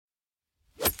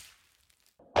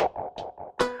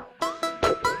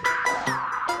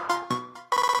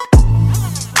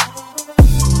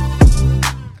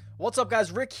What's up,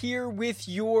 guys? Rick here with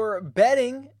your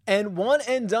betting and one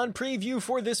and done preview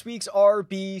for this week's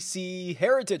RBC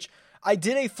Heritage. I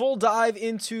did a full dive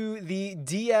into the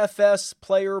DFS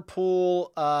player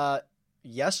pool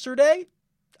yesterday,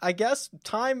 I guess.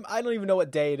 Time, I don't even know what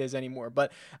day it is anymore,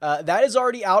 but that is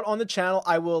already out on the channel.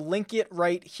 I will link it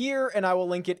right here, and I will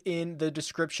link it in the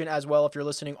description as well if you're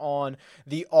listening on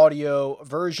the audio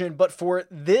version. But for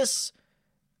this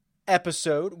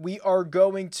episode, we are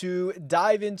going to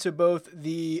dive into both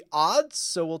the odds.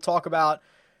 So we'll talk about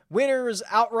winners,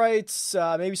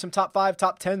 outrights, maybe some top 5,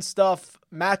 top 10 stuff,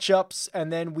 matchups,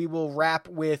 and then we will wrap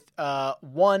with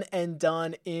one and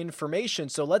done information.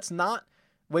 So let's not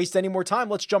waste any more time.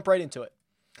 Let's jump right into it.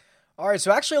 All right,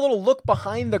 so actually a little look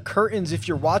behind the curtains if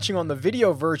you're watching on the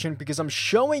video version, because I'm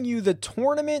showing you the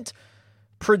tournament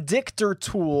predictor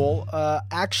tool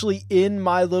actually in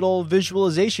my little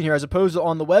visualization here as opposed to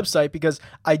on the website, because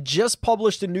I just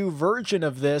published a new version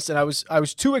of this and I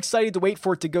was too excited to wait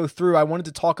for it to go through. I wanted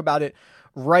to talk about it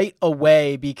right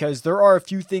away because there are a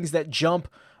few things that jump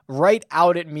right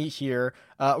out at me here.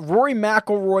 Rory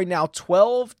McIlroy now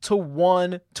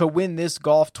 12-1 to win this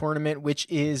golf tournament, which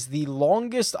is the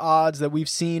longest odds that we've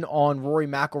seen on Rory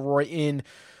McIlroy in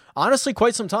honestly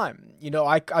quite some time. You know,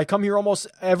 I come here almost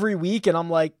every week and I'm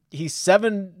like, he's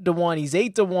 7-1, he's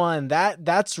 8-1.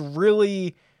 That's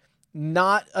really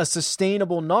not a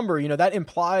sustainable number. You know, that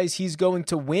implies he's going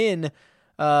to win,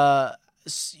 so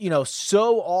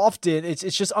often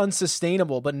it's just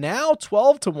unsustainable. But now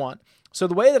 12-1. So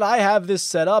the way that I have this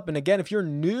set up, and again, if you're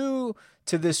new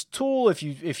to this tool,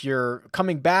 if you're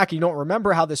coming back and you don't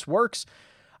remember how this works,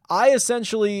 I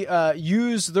essentially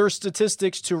use their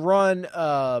statistics to run.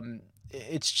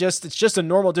 It's just a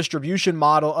normal distribution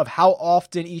model of how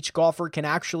often each golfer can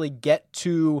actually get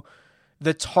to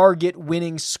the target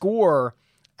winning score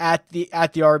at the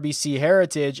RBC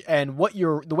Heritage. And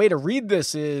the way to read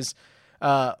this is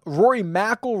Rory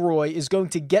McIlroy is going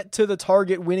to get to the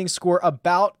target winning score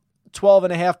about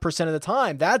 12.5% of the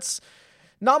time. That's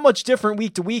not much different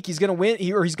week to week. He's going to win,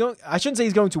 I shouldn't say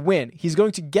he's going to win. He's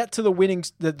going to get to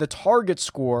the target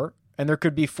score, and there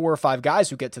could be 4 or 5 guys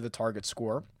who get to the target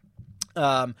score.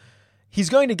 He's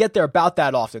going to get there about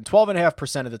that often,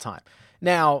 12.5% of the time.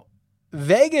 Now,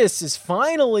 Vegas is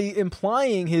finally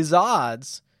implying his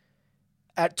odds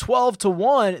at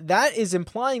 12-1. That is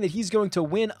implying that he's going to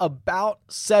win about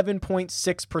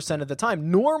 7.6% of the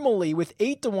time. Normally, with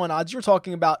 8-1 odds, you're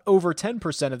talking about over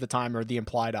 10% of the time are the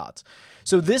implied odds.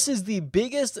 So this is the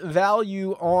biggest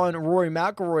value on Rory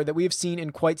McIlroy that we have seen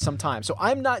in quite some time. So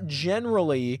I'm not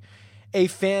generally a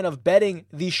fan of betting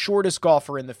the shortest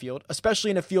golfer in the field,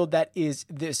 especially in a field that is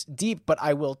this deep. But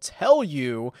I will tell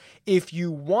you, if you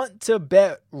want to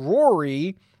bet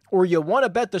Rory or you want to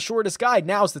bet the shortest guy,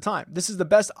 now's the time. This is the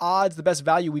best odds, the best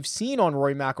value we've seen on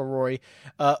Rory McIlroy,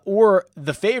 or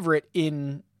the favorite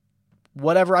in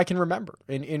whatever I can remember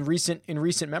in recent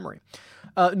memory.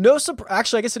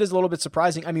 Actually, I guess it is a little bit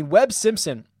surprising. I mean, Webb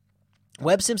Simpson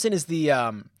is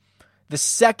the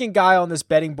second guy on this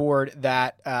betting board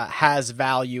that has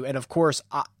value, and of course,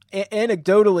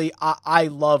 anecdotally, I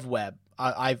love Webb.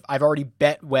 I've already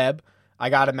bet Webb. I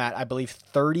got him at, I believe,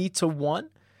 30-1.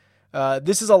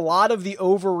 This is a lot of the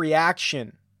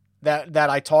overreaction that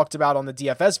I talked about on the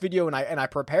DFS video, and I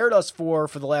prepared us for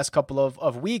the last couple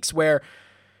of weeks, where,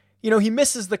 you know, he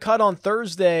misses the cut on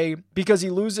Thursday because he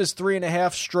loses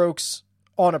 3.5 strokes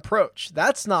on approach.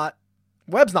 Webb's not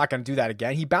going to do that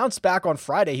again. He bounced back on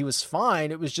Friday. He was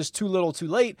fine. It was just too little too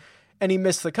late, and he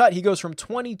missed the cut. He goes from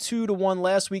 22-1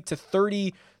 last week to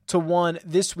 30-1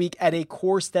 this week at a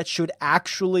course that should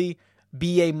actually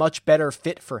be a much better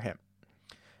fit for him.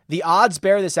 The odds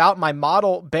bear this out. My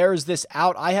model bears this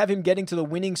out. I have him getting to the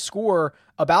winning score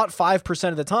about 5%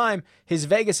 of the time. His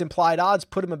Vegas implied odds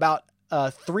put him about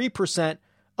 3%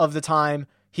 of the time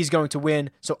he's going to win.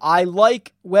 So I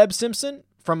like Webb Simpson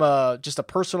from just a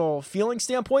personal feeling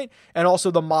standpoint, and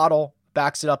also the model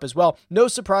backs it up as well. No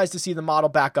surprise to see the model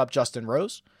back up Justin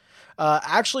Rose.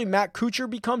 Actually, Matt Kuchar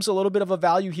becomes a little bit of a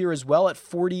value here as well at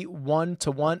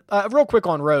 41-1. Real quick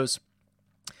on Rose.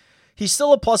 He's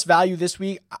still a plus value this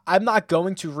week. I'm not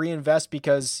going to reinvest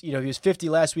because, you know, he was 50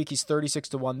 last week. He's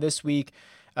 36-1 this week.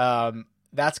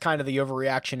 That's kind of the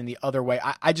overreaction in the other way.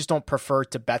 I just don't prefer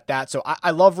to bet that. So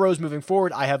I love Rose moving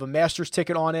forward. I have a Masters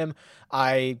ticket on him.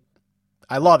 I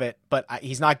love it, but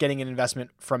he's not getting an investment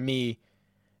from me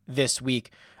this week.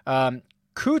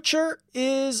 Kuchar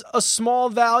is a small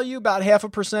value, about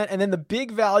 0.5%. And then the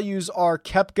big values are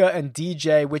Koepka and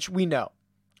DJ, which we know.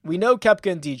 We know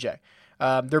Koepka and DJ.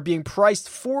 They're being priced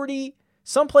 40.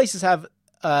 Some places have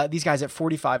these guys at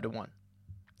 45 to 1.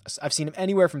 I've seen them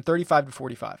anywhere from 35 to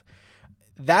 45.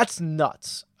 That's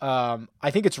nuts.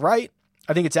 I think it's right.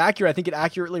 I think it's accurate. I think it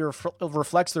accurately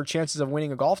reflects their chances of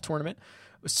winning a golf tournament.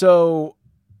 So,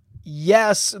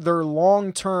 yes, they're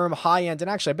long-term high-end. And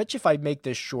actually, I bet you if I make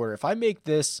this shorter, if I make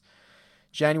this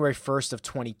January 1st of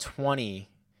 2020,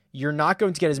 you're not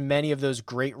going to get as many of those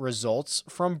great results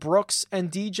from Brooks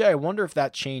and DJ. I wonder if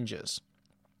that changes.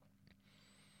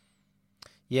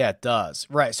 Yeah, it does.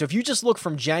 Right. So if you just look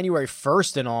from January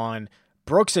 1st and on,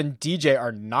 Brooks and DJ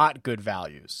are not good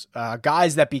values.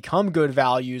 Guys that become good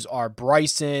values are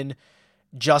Bryson,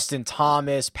 Justin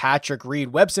Thomas, Patrick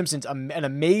Reed. Webb Simpson's an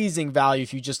amazing value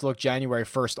if you just look January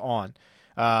 1st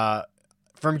on.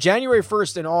 From January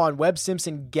 1st and on, Webb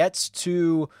Simpson gets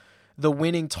to the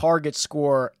winning target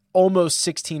score almost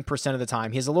 16% of the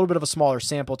time. He has a little bit of a smaller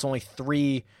sample. It's only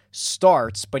 3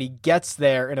 starts, but he gets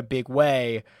there in a big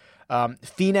way.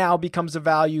 Finau becomes a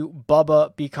value.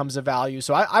 Bubba becomes a value.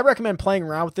 So I recommend playing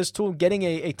around with this tool, getting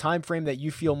a time frame that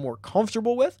you feel more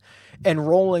comfortable with and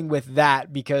rolling with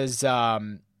that because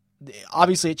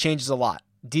obviously it changes a lot.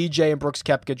 DJ and Brooks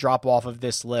Koepka drop off of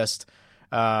this list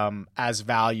as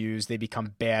values. They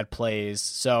become bad plays.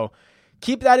 So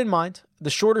keep that in mind. The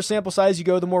shorter sample size you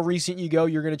go, the more recent you go,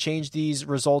 you're going to change these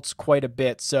results quite a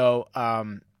bit. So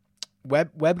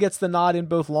Webb gets the nod in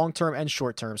both long-term and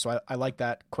short-term, so I like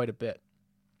that quite a bit.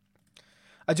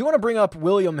 I do want to bring up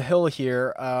William Hill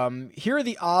here. Here are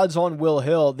the odds on Will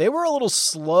Hill. They were a little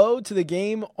slow to the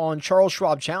game on Charles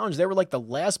Schwab Challenge. They were like the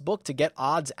last book to get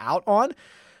odds out on,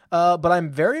 but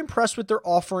I'm very impressed with their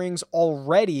offerings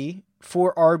already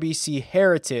for RBC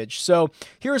Heritage. So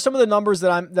here are some of the numbers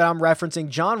that I'm referencing.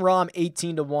 Jon Rahm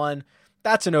 18 to 1.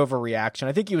 That's an overreaction.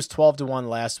 I think he was 12 to 1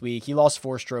 last week. He lost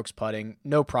 4 strokes putting.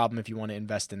 No problem if you want to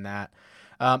invest in that.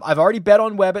 I've already bet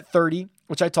on Webb at 30,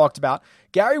 which I talked about.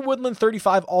 Gary Woodland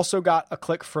 35 also got a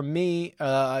click from me.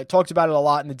 I talked about it a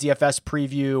lot in the DFS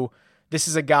preview. This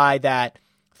is a guy that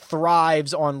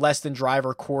thrives on less than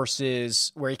driver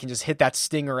courses where he can just hit that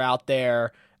stinger out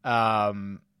there,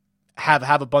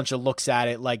 have a bunch of looks at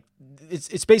it. Like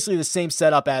it's basically the same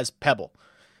setup as Pebble,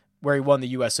 where he won the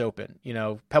U.S. Open. You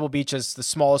know, Pebble Beach is the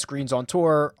smallest greens on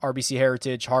tour. RBC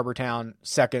Heritage, Harbour Town,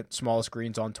 second smallest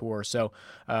greens on tour. So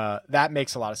that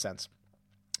makes a lot of sense.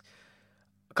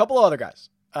 A couple of other guys.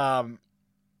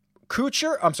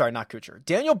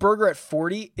 Daniel Berger at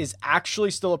 40 is actually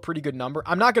still a pretty good number.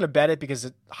 I'm not going to bet it because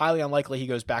it's highly unlikely he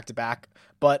goes back-to-back,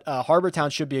 but Harbour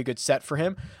Town should be a good set for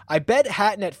him. I bet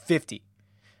Hatton at 50.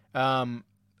 Hatton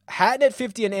at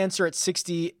 50 and Answer at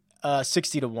 60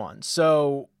 to 1.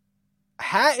 So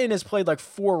Hatton has played like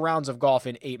 4 rounds of golf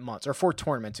in 8 months, or 4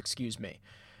 tournaments, excuse me,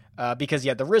 because he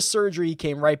had the wrist surgery. He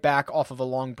came right back off of a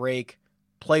long break,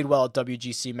 played well at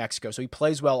WGC Mexico. So he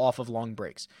plays well off of long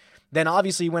breaks. Then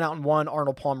obviously he went out and won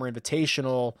Arnold Palmer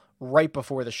Invitational right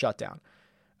before the shutdown.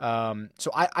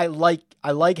 So I like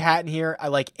Hatton here. I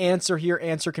like Answer here.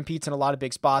 Answer competes in a lot of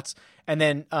big spots. And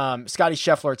then Scotty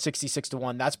Scheffler at 66 to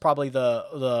 1. That's probably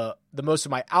the most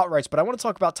of my outrights. But I want to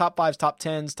talk about top 5s, top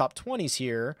 10s, top 20s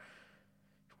here.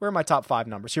 Where are my top 5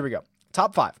 numbers? Here we go.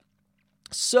 Top 5.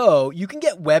 So you can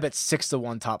get Webb at 6 to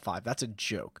 1 top 5. That's a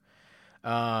joke.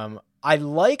 I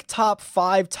like top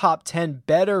 5, top 10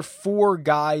 better for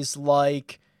guys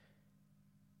like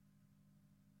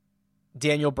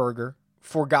Daniel Berger,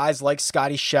 for guys like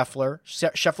Scotty Scheffler.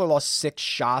 Scheffler lost 6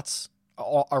 shots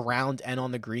around and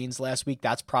on the greens last week.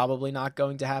 That's probably not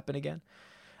going to happen again.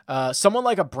 Someone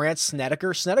like a Brandt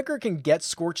Snedeker. Snedeker can get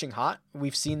scorching hot.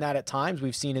 We've seen that at times.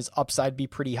 We've seen his upside be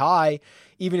pretty high.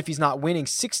 Even if he's not winning,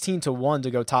 16 to 1 to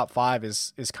go top 5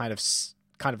 is kind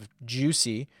of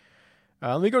juicy.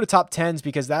 Let me go to top 10s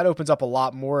because that opens up a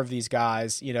lot more of these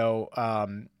guys. You know,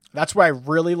 that's why I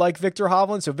really like Victor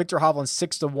Hovland. So Victor Hovland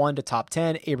 6 to 1 to top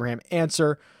 10. Abraham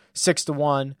Answer 6 to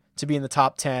 1 to be in the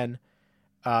top 10.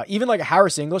 Even like a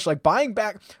Harris English, like buying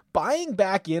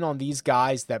back in on these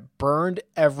guys that burned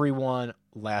everyone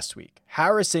last week.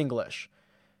 Harris English,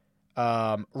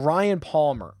 Ryan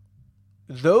Palmer.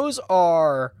 Those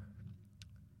are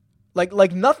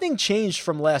like nothing changed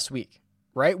from last week,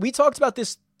 right? We talked about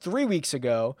this 3 weeks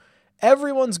ago.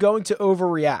 Everyone's going to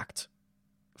overreact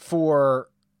for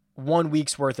 1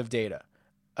 week's worth of data.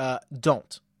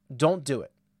 Don't do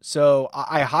it. So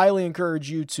I highly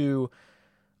encourage you to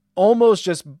almost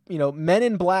just, Men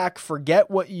in Black, forget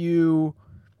what you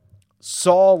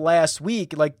saw last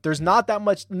week. Like there's not that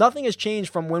much, nothing has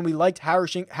changed from when we liked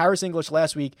Harris English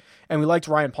last week and we liked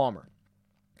Ryan Palmer.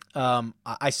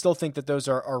 I still think that those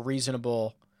are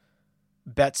reasonable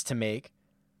bets to make.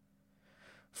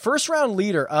 First round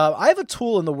leader. I have a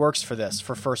tool in the works for this,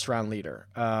 for first round leader,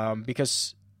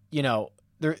 because it's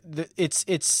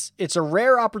a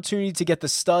rare opportunity to get the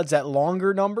studs at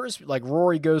longer numbers. Like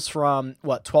Rory goes from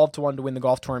 12-1 to win the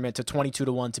golf tournament to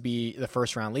 22-1 to be the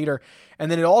first round leader, and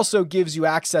then it also gives you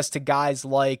access to guys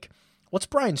like, what's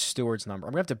Brian Stewart's number?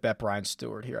 I'm gonna have to bet Brian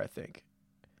Stewart here. I think.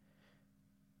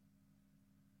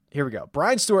 Here we go.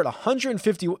 Brian Stewart,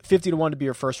 150-1 to be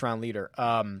your first round leader.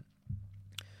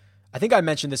 I think I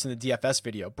mentioned this in the DFS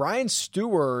video. Brian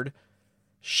Stewart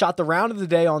shot the round of the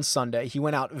day on Sunday. He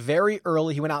went out very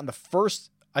early. He went out in the first,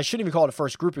 I shouldn't even call it a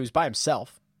first group. He was by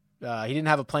himself. He didn't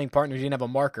have a playing partner. He didn't have a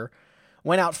marker.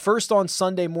 Went out first on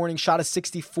Sunday morning, shot a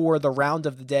 64 the round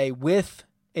of the day with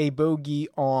a bogey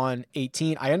on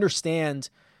 18. I understand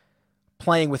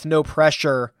playing with no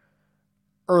pressure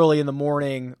early in the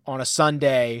morning on a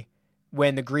Sunday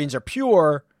when the greens are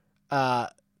pure. I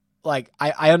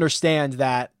understand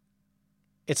that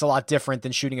it's a lot different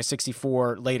than shooting a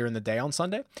 64 later in the day on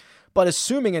Sunday. But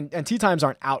assuming, and tee times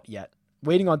aren't out yet,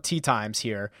 waiting on tee times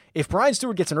here, if Brian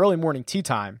Stewart gets an early morning tee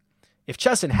time, if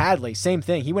Chesson Hadley, same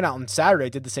thing, he went out on Saturday,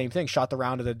 did the same thing, shot the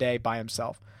round of the day by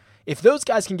himself. If those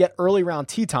guys can get early round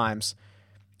tee times,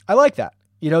 I like that.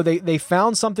 They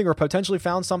found something or potentially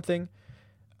found something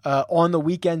on the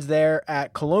weekends there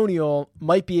at Colonial,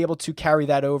 might be able to carry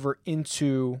that over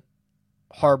into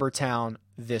Harbour Town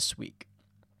this week.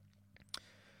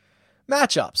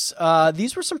 Matchups.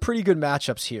 These were some pretty good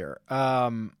matchups here.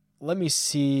 Let me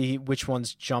see which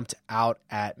ones jumped out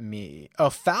at me.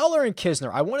 Oh, Fowler and Kisner.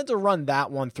 I wanted to run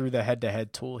that one through the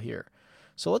head-to-head tool here.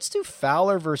 So let's do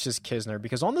Fowler versus Kisner,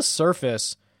 because on the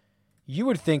surface, you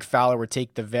would think Fowler would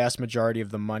take the vast majority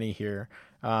of the money here.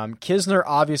 Kisner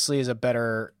obviously is a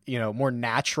better, more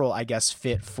natural, I guess,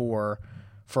 fit for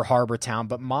Harbour Town.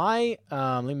 But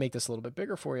let me make this a little bit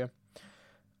bigger for you.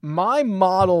 My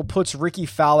model puts Ricky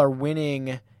Fowler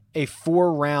winning a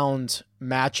 4-round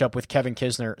matchup with Kevin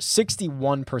Kisner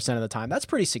 61% of the time. That's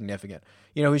pretty significant.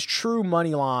 His true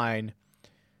money line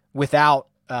without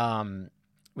the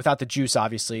juice,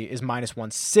 obviously, is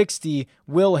 -160.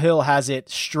 Will Hill has it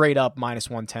straight up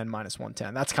 -110,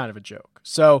 -110. That's kind of a joke.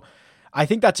 So I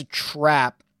think that's a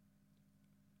trap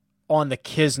on the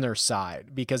Kisner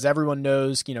side, because everyone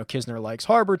knows, Kisner likes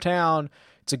Harbour Town.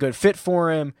 It's a good fit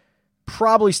for him.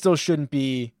 Probably still shouldn't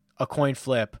be a coin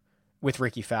flip with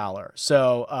Ricky Fowler.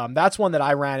 So that's one that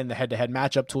I ran in the head-to-head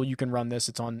matchup tool. You can run this.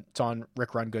 It's on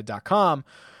rickrungood.com.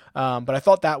 But I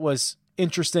thought that was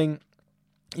interesting.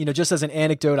 Just as an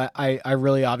anecdote, I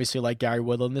really obviously like Gary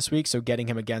Woodland this week. So getting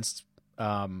him against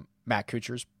Matt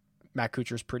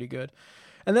Kuchar's pretty good.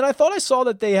 And then I thought I saw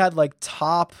that they had like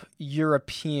top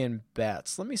European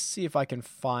bets. Let me see if I can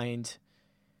find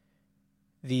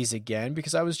these again,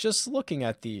 because I was just looking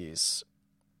at these.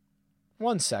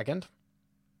 One second.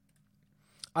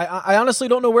 I honestly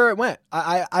don't know where it went.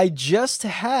 I just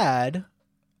had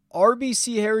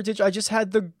RBC Heritage. I just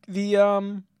had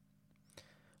the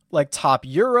like top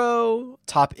Euro,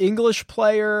 top English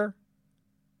player.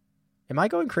 Am I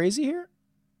going crazy here?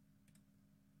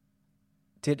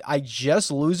 Did I just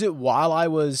lose it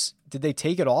did they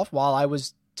take it off while I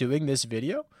was doing this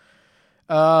video?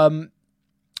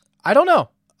 I don't know.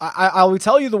 I will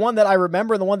tell you the one that I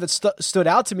remember, the one that stood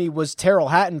out to me was Tyrrell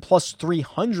Hatton plus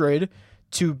 300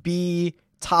 to be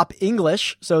top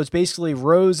English. So it's basically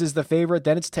Rose is the favorite,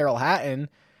 then it's Tyrrell Hatton.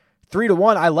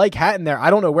 3-1. I like Hatton there.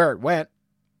 I don't know where it went.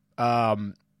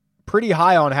 Pretty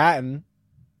high on Hatton.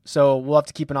 So we'll have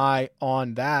to keep an eye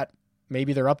on that.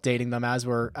 Maybe they're updating them as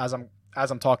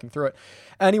I'm talking through it.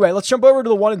 Anyway, let's jump over to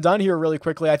the one and done here really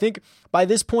quickly. I think by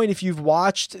this point, if you've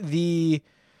watched the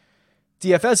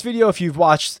DFS video, if you've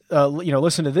watched,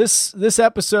 listen to this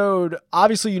episode,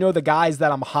 obviously, the guys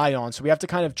that I'm high on. So we have to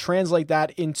kind of translate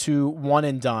that into one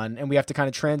and done. And we have to kind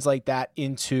of translate that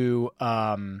into,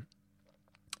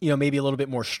 maybe a little bit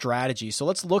more strategy. So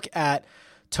let's look at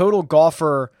total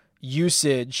golfer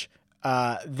usage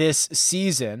this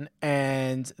season.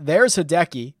 And there's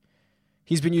Hideki.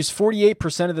 He's been used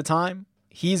 48% of the time.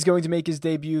 He's going to make his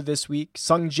debut this week.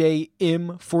 Sungjae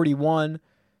Im, 41.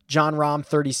 Jon Rahm,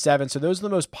 37. So those are the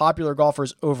most popular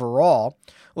golfers overall.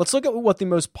 Let's look at what the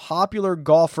most popular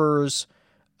golfers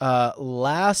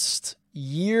last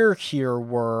year here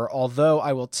were, although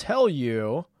I will tell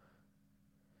you,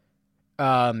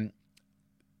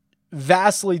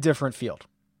 vastly different field,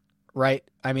 right?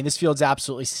 I mean, this field's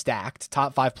absolutely stacked.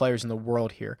 Top 5 players in the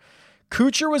world here.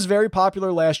 Kuchar was very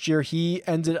popular last year. He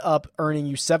ended up earning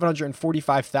you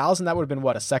 $745,000. That would have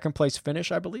been a second place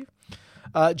finish, I believe.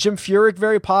 Jim Furyk,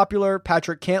 very popular.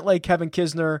 Patrick Cantlay, Kevin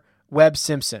Kisner, Webb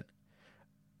Simpson.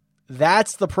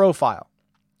 That's the profile,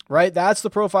 right? That's the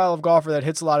profile of golfer that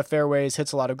hits a lot of fairways,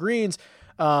 hits a lot of greens.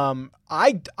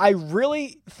 I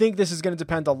really think this is going to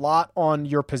depend a lot on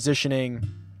your positioning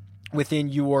within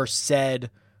your said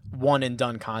one and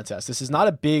done contest. This is not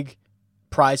a big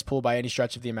prize pool by any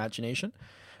stretch of the imagination.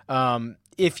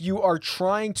 If you are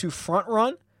trying to front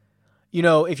run,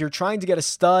 if you're trying to get a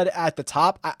stud at the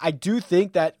top, I do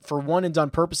think that for one and done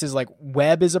purposes, like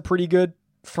Webb is a pretty good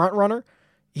front runner.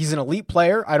 He's an elite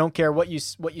player. I don't care what you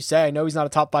say. I know he's not a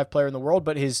top 5 player in the world,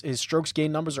 but his strokes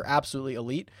gain numbers are absolutely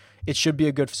elite. It should be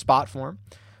a good spot for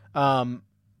him.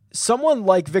 Someone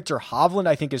like Viktor Hovland,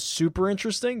 I think, is super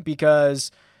interesting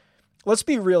because let's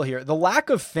be real here. The lack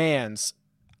of fans,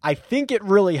 I think it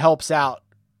really helps out.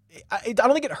 I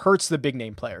don't think it hurts the big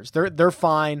name players. They're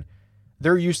fine.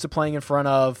 They're used to playing in front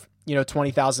of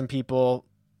 20,000 people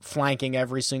flanking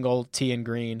every single tee and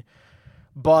green.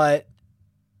 But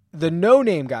the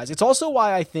no-name guys, it's also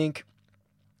why I think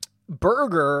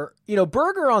Berger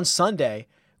on Sunday,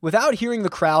 without hearing the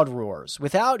crowd roars,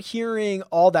 without hearing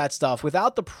all that stuff,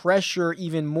 without the pressure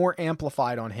even more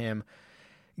amplified on him,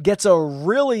 gets a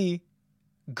really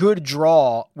good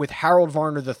draw with Harold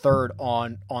Varner III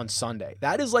on Sunday.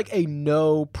 That is like a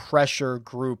no pressure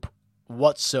group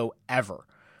whatsoever.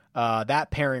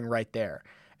 That pairing right there.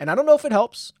 And I don't know if it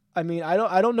helps. I mean,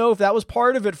 I don't know if that was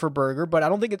part of it for Berger, but I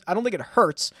don't think it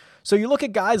hurts. So you look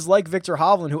at guys like Viktor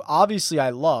Hovland, who obviously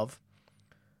I love.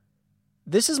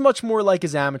 This is much more like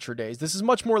his amateur days. This is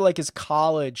much more like his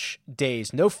college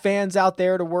days. No fans out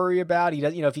there to worry about. He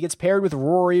does, if he gets paired with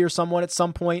Rory or someone at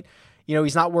some point,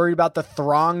 he's not worried about the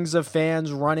throngs of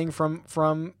fans running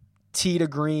from tee to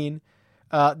green.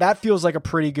 That feels like a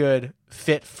pretty good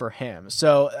fit for him.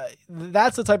 So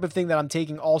that's the type of thing that I'm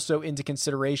taking also into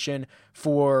consideration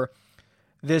for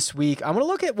this week. I'm going to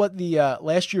look at what the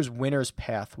last year's winner's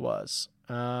path was.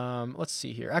 Let's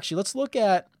see here. Actually, let's look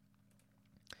at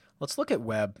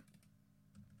Webb.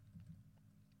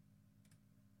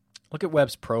 Look at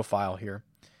Webb's profile here.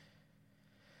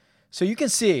 So you can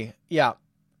see,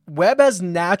 Webb has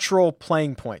natural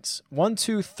playing points. 1,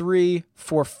 2, 3,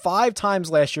 4, 5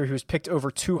 times last year. He was picked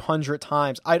over 200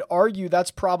 times. I'd argue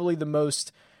that's probably the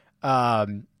most,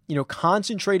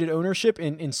 concentrated ownership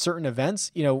in certain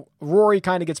events. Rory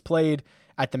kind of gets played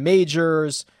at the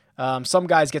majors. Some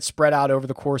guys get spread out over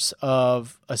the course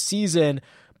of a season,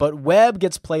 but Webb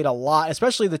gets played a lot,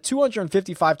 especially the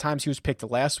 255 times he was picked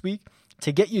last week.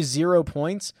 To get you 0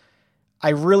 points, I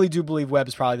really do believe Webb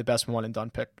is probably the best one and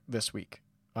done pick this week.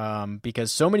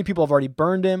 Because so many people have already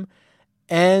burned him,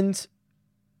 and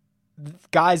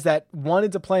guys that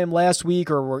wanted to play him last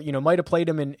week or were, might have played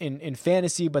him in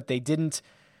fantasy, but they didn't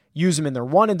use him in their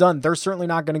one and done, they're certainly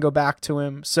not going to go back to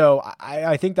him. So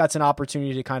I think that's an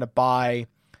opportunity to kind of buy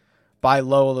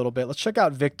low a little bit. Let's check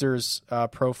out Victor's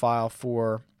profile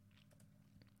for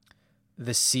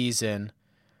the season.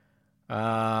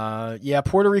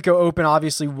 Puerto Rico Open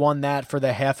obviously won that for the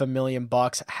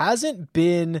 $500,000. Hasn't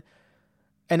been.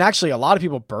 And actually, a lot of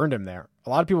people burned him there. A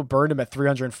lot of people burned him at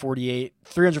 348.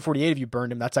 348 if you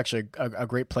burned him. That's actually a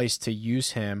great place to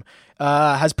use him.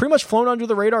 Has pretty much flown under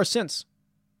the radar since.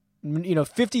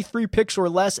 53 picks or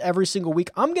less every single week.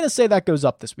 I'm going to say that goes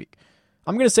up this week.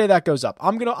 I'm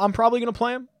probably going to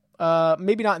play him.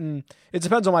 Maybe not it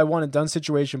depends on my one and done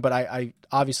situation, but I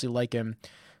obviously like him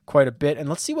quite a bit. And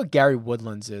let's see what Gary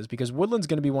Woodland's is, because Woodland's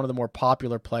going to be one of the more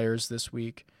popular players this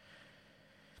week.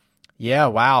 Yeah,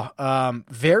 wow.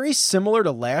 Very similar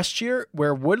to last year,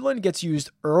 where Woodland gets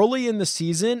used early in the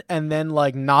season and then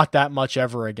not that much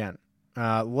ever again.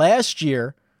 Last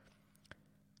year,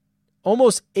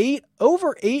 almost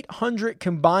over 800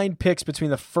 combined picks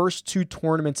between the first 2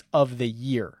 tournaments of the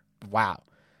year. Wow.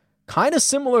 Kind of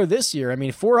similar this year. I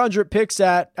mean, 400 picks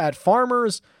at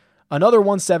Farmers, another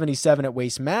 177 at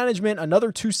Waste Management,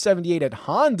 another 278 at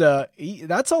Honda.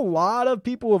 That's a lot of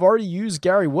people who have already used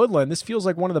Gary Woodland. This feels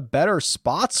like one of the better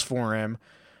spots for him.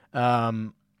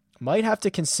 Might have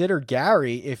to consider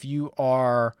Gary if you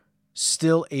are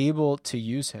still able to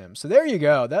use him. So there you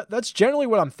go. That's generally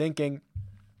what I'm thinking.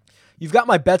 You've got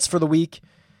my bets for the week.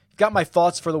 You've got my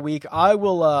thoughts for the week. I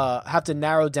will have to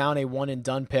narrow down a one and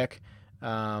done pick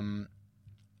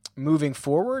moving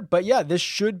forward. But yeah, this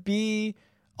should be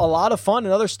a lot of fun.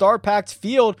 Another star-packed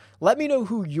field. Let me know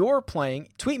who you're playing.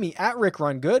 Tweet me at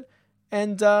RickRunGood.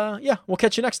 And we'll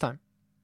catch you next time.